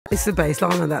It's the bass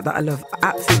line on that I love.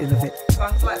 Absolutely love it.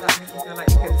 Sounds like that makes me feel like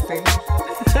you can sing.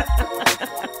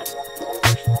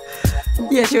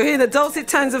 Yes, you'll hear the dulcet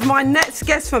tones of my next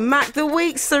guest for Mack the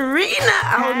Week,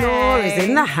 Sereena Noor is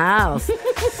in the house.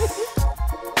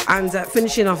 And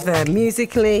finishing off there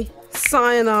musically,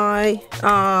 Sinai,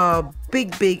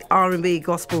 big R&B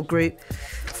gospel group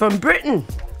from Britain.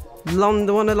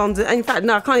 London, one of London. In fact,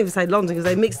 no, I can't even say London because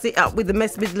they mixed it up with the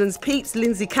West Midlands peeps.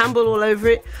 Lindsay Campbell all over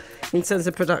it in terms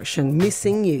of production.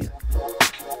 Missing You.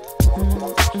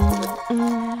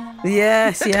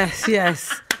 Yes.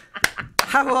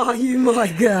 How are you, my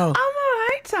girl? I'm all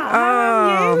right, Tom.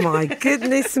 Oh, my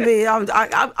goodness me.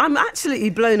 I'm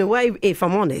absolutely blown away, if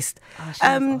I'm honest,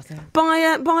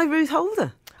 by Ruth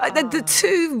Holder. The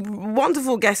two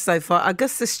wonderful guests so far,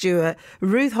 Augusta Stewart,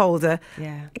 Ruth Holder.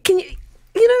 Yeah. Can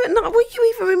you know, were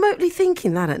you even remotely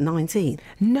thinking that at 19?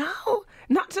 No,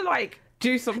 not to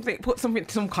do something, put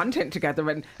some content together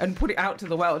and put it out to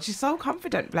the world. She's so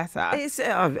confident, bless her. It's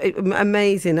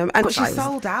amazing. But she's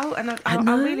sold out, and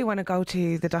I really want to go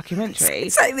to the documentary.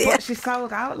 But she's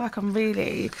sold out. I'm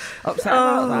really upset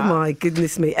about that. Oh my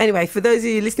goodness me. Anyway, for those of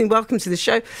you listening, welcome to the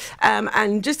show.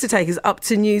 And just to take us up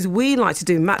to news, we like to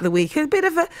do Mack the Week, a bit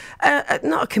of a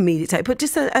not a comedic take, but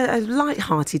just a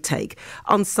light-hearted take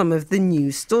on some of the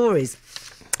news stories.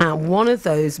 One of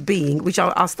those being, which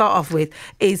I'll start off with,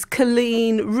 is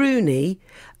Colleen Rooney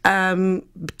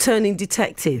turning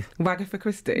detective. Agatha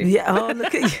Christie. Yeah. Oh,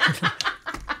 look at you.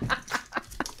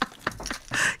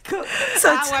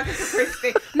 Agatha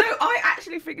Christie. No, I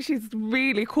actually think she's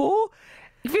really cool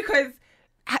because,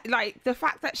 the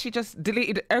fact that she just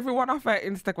deleted everyone off her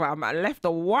Instagram and left the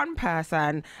one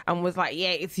person and was like, yeah,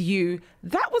 it's you.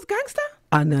 That was gangster.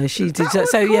 I know, she did.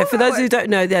 So, yeah, for those who don't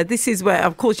know, this is where,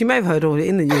 of course, you may have heard all it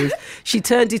in the news. She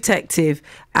turned detective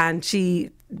and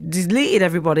she deleted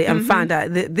everybody and found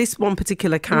out that this one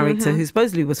particular character who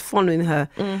supposedly was following her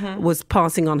was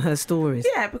passing on her stories.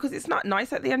 Yeah, because it's not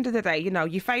nice at the end of the day. You know,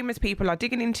 you famous people are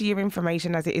digging into your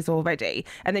information as it is already,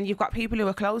 and then you've got people who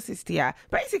are closest to you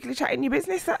basically chatting your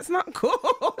business. That's not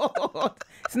cool.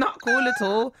 It's not cool at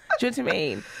all. Do you know what I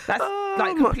mean?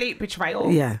 That's complete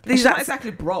betrayal. Yeah. She's not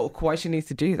exactly broke. Why she needs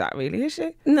to do that, really, is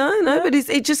she? No, but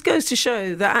it just goes to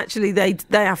show that actually they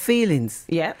have feelings.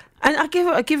 Yeah. And I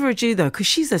give her a due though, because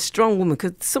she's a strong woman.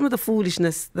 Because some of the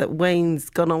foolishness that Wayne's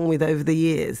gone on with over the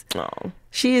years,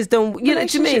 she has done. You know,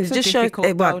 to me, it just shows.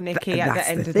 Well, Nikki, at the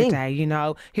end of the day, you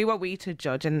know, who are we to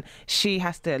judge? And she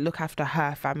has to look after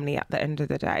her family at the end of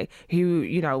the day. Who,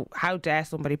 you know, how dare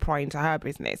somebody pry into her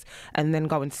business and then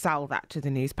go and sell that to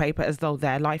the newspaper as though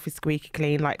their life is squeaky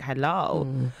clean? Like, hello,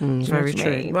 very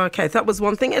true. Well, okay, that was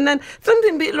one thing, and then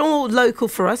something a bit more local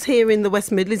for us here in the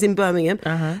West Midlands in Birmingham.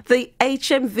 The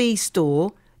HMV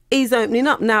store is opening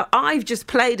up now. I've just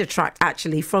played a track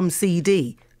actually from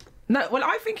CD. No, well,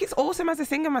 I think it's awesome as a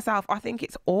singer myself. I think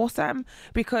it's awesome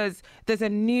because there's a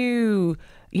new,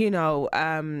 you know,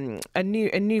 a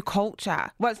new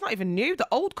culture. Well, it's not even new. The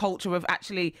old culture of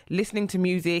actually listening to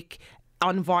music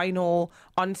on vinyl,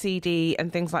 on CD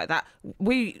and things like that.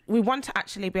 We want to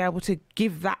actually be able to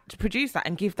produce that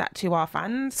and give that to our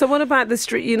fans. So what about the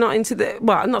street? You're not into the,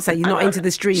 well, I'm not saying you're not into the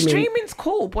streaming. Streaming's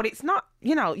cool, but it's not,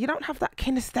 you know, you don't have that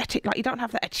kinesthetic, you don't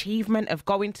have that achievement of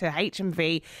going to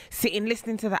HMV, sitting,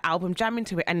 listening to the album, jamming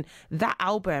to it, and that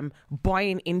album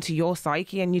buying into your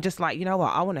psyche, and you're just like, you know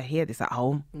what, I want to hear this at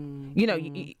home. You know,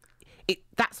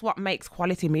 that's what makes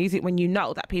quality music, when you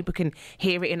know that people can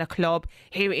hear it in a club,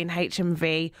 hear it in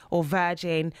HMV or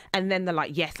Virgin, and then they're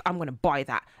like, yes, I'm going to buy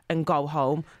that and go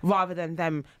home, rather than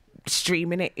them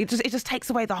streaming it. It just takes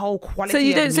away the whole quality.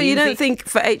 So you don't think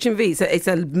for HMV it's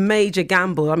a major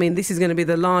gamble? I mean, this is going to be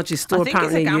the largest store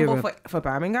apparently in Europe. I think it's a gamble for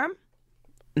Birmingham.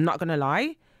 Not going to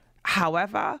lie.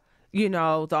 However, you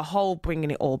know, the whole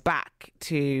bringing it all back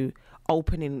to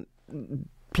opening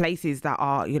places that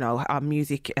are, you know, are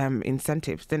music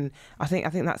incentives, then I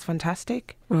think that's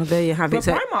fantastic. Well, there you have it.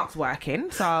 But Primark's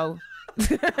working, so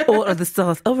all of the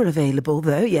stores are available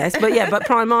though, yes, but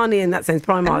Primani in that sense,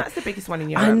 Primark. And that's the biggest one in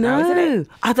Europe. I know. Now, isn't it?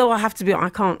 Although I have to be, I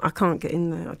can't get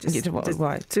in there.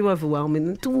 Too overwhelming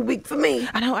and too big for me.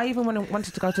 I know. I even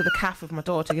wanted to go to the cafe with my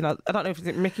daughter. You know, I don't know if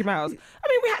it's Mickey Mouse. I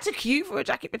mean, we had to queue for a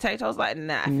jacket potato. I was like,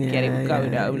 nah, forget it. Go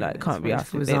no, can't be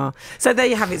asked with it. So there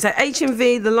you have it. So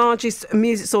HMV, the largest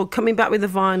music store, coming back with the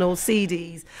vinyl,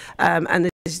 CDs,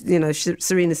 and you know,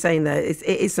 Serena's saying that it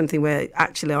is something where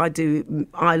actually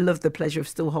I love the pleasure of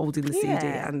still holding the CD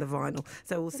and the vinyl.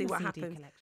 So we'll see what happens.